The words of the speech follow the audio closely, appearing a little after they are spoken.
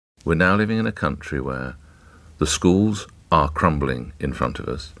We're now living in a country where the schools are crumbling in front of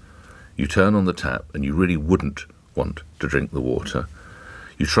us. You turn on the tap and you really wouldn't want to drink the water.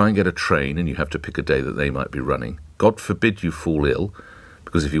 You try and get a train and you have to pick a day that they might be running. God forbid you fall ill,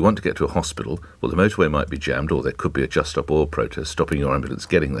 because if you want to get to a hospital, well, the motorway might be jammed, or there could be a Just Stop Oil protest stopping your ambulance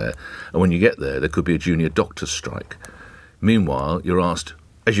getting there. And when you get there, there could be a junior doctor's strike. Meanwhile, you're asked,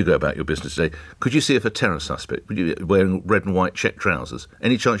 as you go about your business today, could you see if a terror suspect wearing red and white check trousers?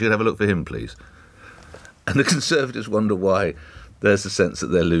 Any chance you could have a look for him, please? And the Conservatives wonder why there's a sense that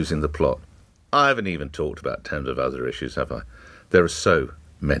they're losing the plot. I haven't even talked about tens of other issues, have I? There are so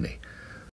many.